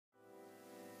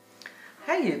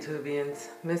Hey YouTubians,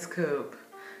 Miss Coop.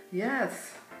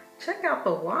 Yes, check out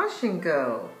the Wash and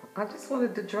Go. I just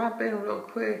wanted to drop in real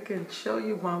quick and show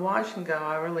you my Wash and Go.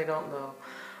 I really don't know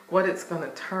what it's going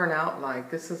to turn out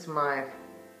like. This is my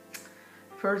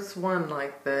first one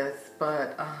like this,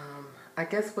 but I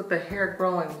guess with the hair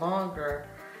growing longer,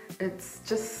 it's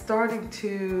just starting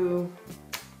to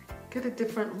get a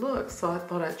different look, so I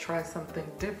thought I'd try something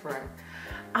different.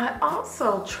 I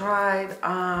also tried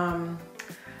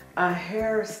a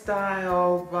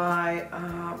hairstyle by,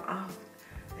 I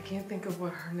can't think of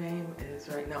what her name is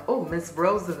right now. Oh, Miss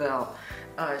Roosevelt.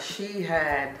 She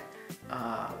had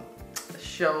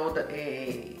showed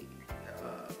a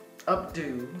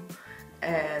updo,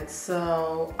 and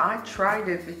so I tried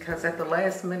it because at the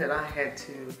last minute I had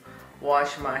to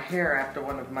wash my hair after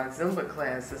one of my Zumba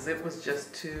classes. It was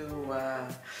just too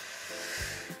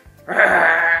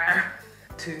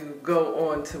to go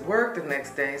on to work the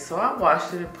next day, so I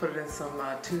washed it and put it in some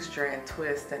two-strand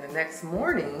twist, and the next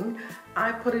morning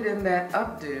I put it in that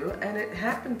updo, and it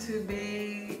happened to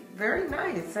be very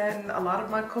nice, and a lot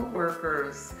of my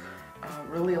co-workers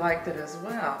really liked it as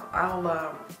well.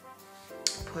 I'll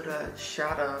put a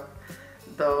shot of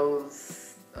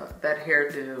those that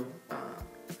hairdo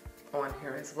on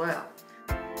here as well.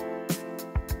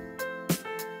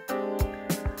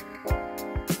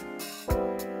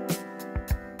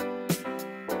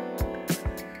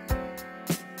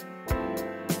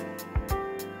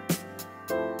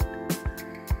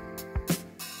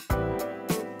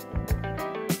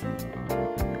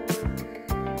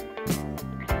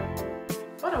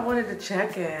 But I wanted to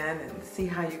check in and see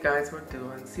how you guys were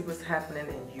doing, see what's happening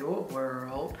in your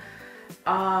world.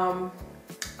 I'm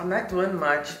not doing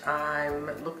much. I'm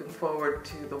looking forward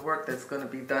to the work that's going to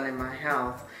be done in my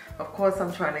house. Of course,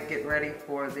 I'm trying to get ready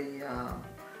for the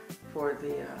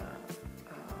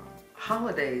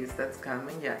holidays that's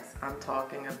coming. Yes, I'm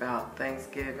talking about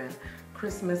Thanksgiving,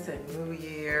 Christmas, and New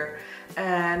Year.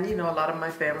 And, you know, a lot of my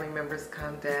family members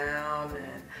come down,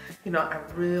 and, you know, I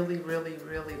really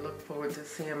look forward to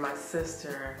seeing my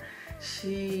sister. For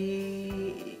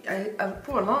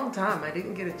a long time, I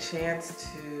didn't get a chance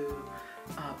to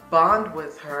bond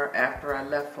with her after I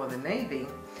left for the Navy.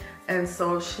 And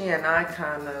so she and I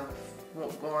kind of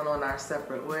went going on our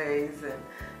separate ways. And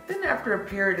then after a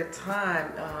period of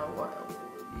time,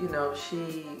 you know,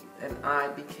 she and I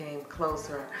became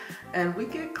closer, and we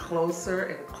get closer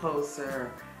and closer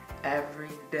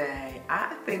every day.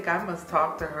 I think I must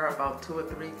talk to her about 2 or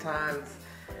 3 times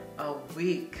a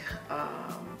week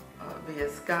via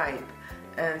Skype.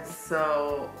 And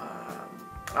so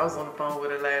I was on the phone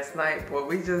with her last night. Boy,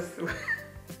 we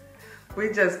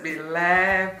just be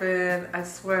laughing. I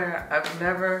swear I've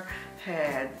never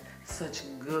had such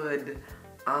good,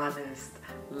 honest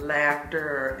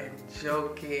laughter and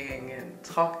joking and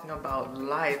talking about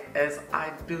life as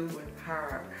I do with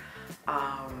her.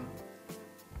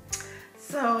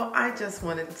 So I just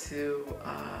wanted to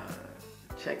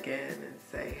check in and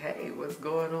say, hey, what's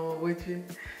going on with you?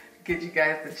 Get you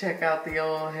guys to check out the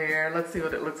old hair. Let's see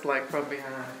what it looks like from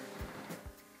behind.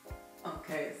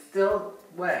 Okay, it's still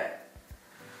wet,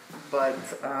 but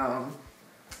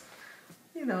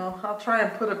you know, I'll try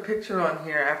and put a picture on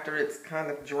here after it's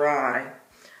kind of dry.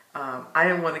 I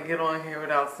didn't want to get on here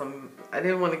without a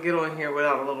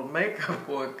little makeup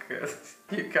on, because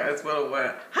you guys would have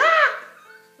went, ha!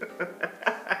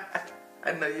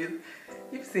 I know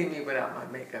you've seen me without my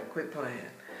makeup. Quit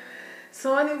playing.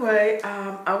 So anyway,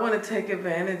 I want to take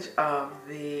advantage of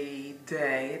the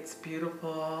day. It's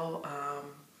beautiful.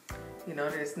 You know,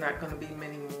 there's not going to be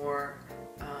many more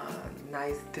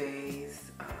nice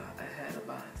days ahead of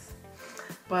us.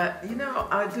 But, you know,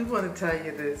 I do want to tell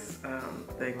you this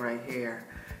thing right here.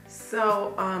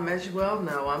 So, as you well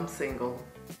know, I'm single.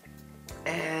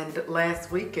 And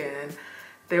last weekend,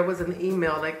 there was an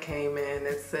email that came in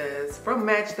that says, from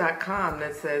Match.com,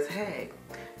 that says, hey,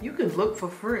 you can look for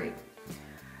free.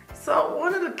 So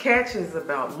one of the catches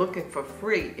about looking for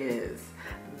free is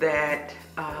that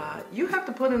you have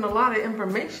to put in a lot of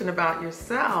information about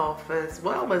yourself, as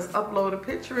well as upload a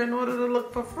picture in order to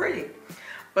look for free.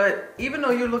 But even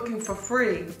though you're looking for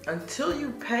free, until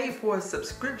you pay for a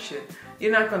subscription,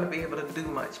 you're not going to be able to do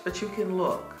much, but you can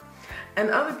look. And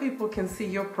other people can see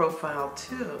your profile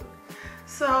too.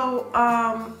 So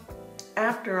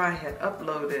after I had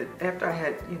uploaded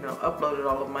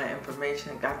all of my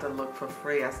information and got to look for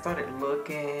free, I started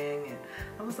looking, and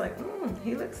I was like,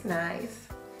 he looks nice.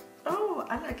 Oh,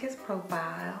 I like his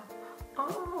profile.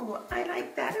 Oh, I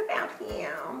like that about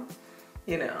him.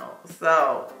 You know,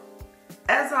 so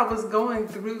as I was going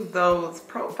through those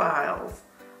profiles,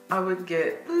 I would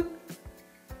get bloop,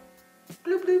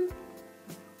 bloop, bloop,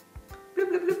 bloop,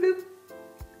 bloop, bloop.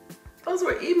 Those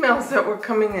were emails that were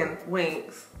coming in,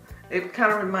 winks. It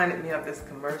kind of reminded me of this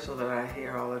commercial that I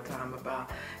hear all the time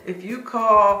about, if you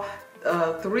call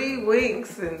 3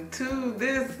 winks and 2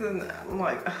 this, and I'm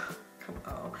like, oh, come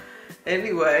on.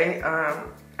 Anyway,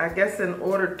 I guess in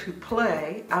order to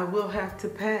play, I will have to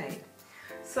pay.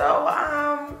 So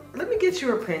let me get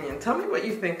your opinion. Tell me what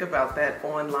you think about that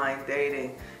online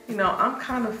dating. You know, I'm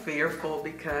kind of fearful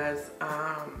because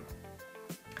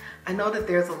I know that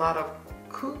there's a lot of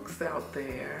kooks out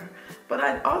there, but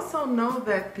I also know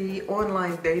that the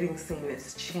online dating scene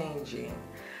is changing.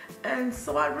 And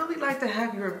so I'd really like to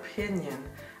have your opinion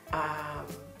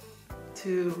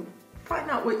to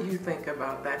find out what you think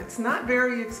about that. It's not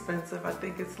very expensive. I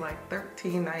think it's like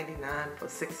 $13.99 for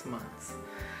 6 months.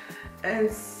 And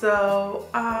so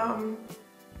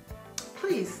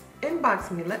please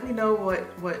inbox me. Let me know what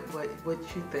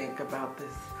you think about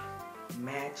this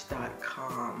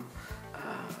Match.com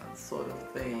sort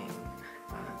of thing.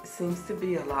 It seems to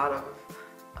be a lot of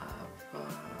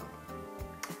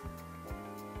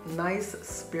nice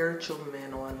spiritual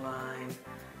men online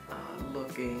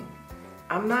looking.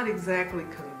 I'm not exactly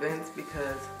convinced,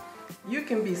 because you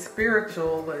can be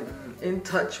spiritual and in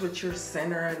touch with your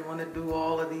center and want to do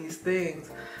all of these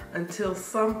things until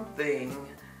something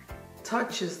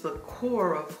touches the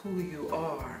core of who you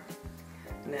are.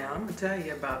 Now, I'm going to tell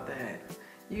you about that.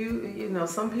 You know,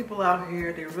 some people out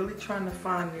here, they're really trying to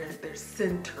find their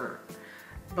center.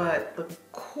 But the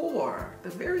core, the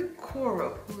very core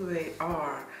of who they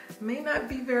are, may not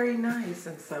be very nice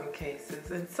in some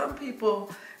cases. And some people,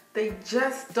 they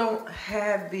just don't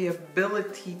have the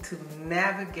ability to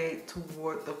navigate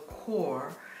toward the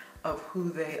core of who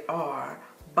they are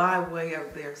by way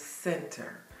of their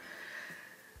center.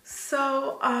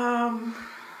 So,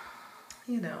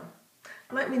 you know,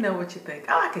 let me know what you think.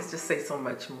 I could just say so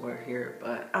much more here,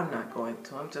 but I'm not going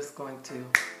to. I'm just going to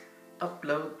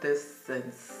upload this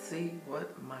and see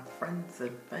what my friends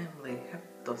and family have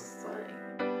to say.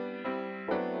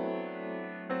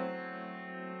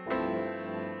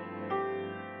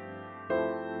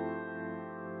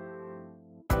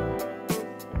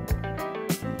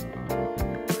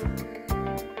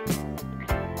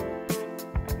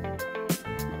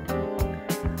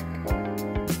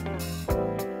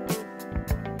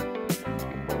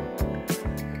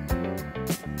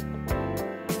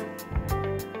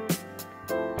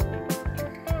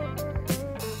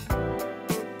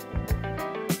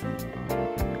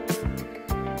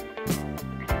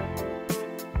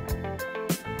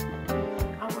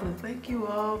 Thank you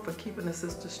all for keeping the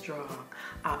sister strong.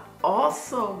 I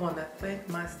also want to thank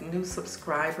my new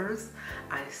subscribers.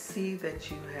 I see that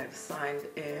you have signed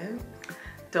in.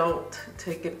 Don't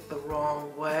take it the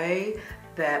wrong way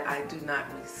that I do not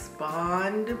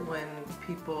respond when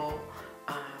people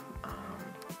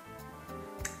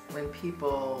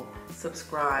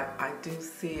subscribe. I do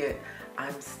see it.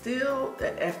 I'm still,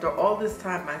 after all this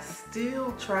time, I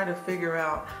still try to figure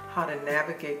out how to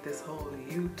navigate this whole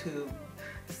YouTube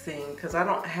scene, because I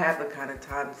don't have the kind of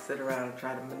time to sit around and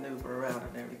try to maneuver around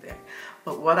and everything.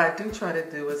 But what I do try to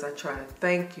do is I try to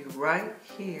thank you right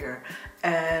here.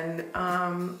 And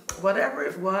whatever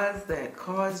it was that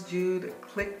caused you to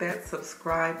click that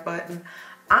subscribe button,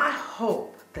 I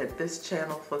hope that this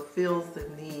channel fulfills the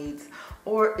needs,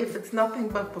 or if it's nothing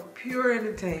but for pure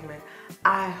entertainment,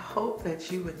 I hope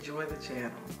that you enjoy the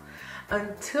channel.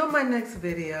 Until my next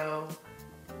video,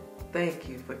 thank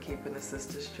you for keeping the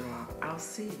sister strong. I'll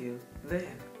see you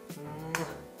then.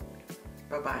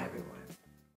 Bye-bye, everyone.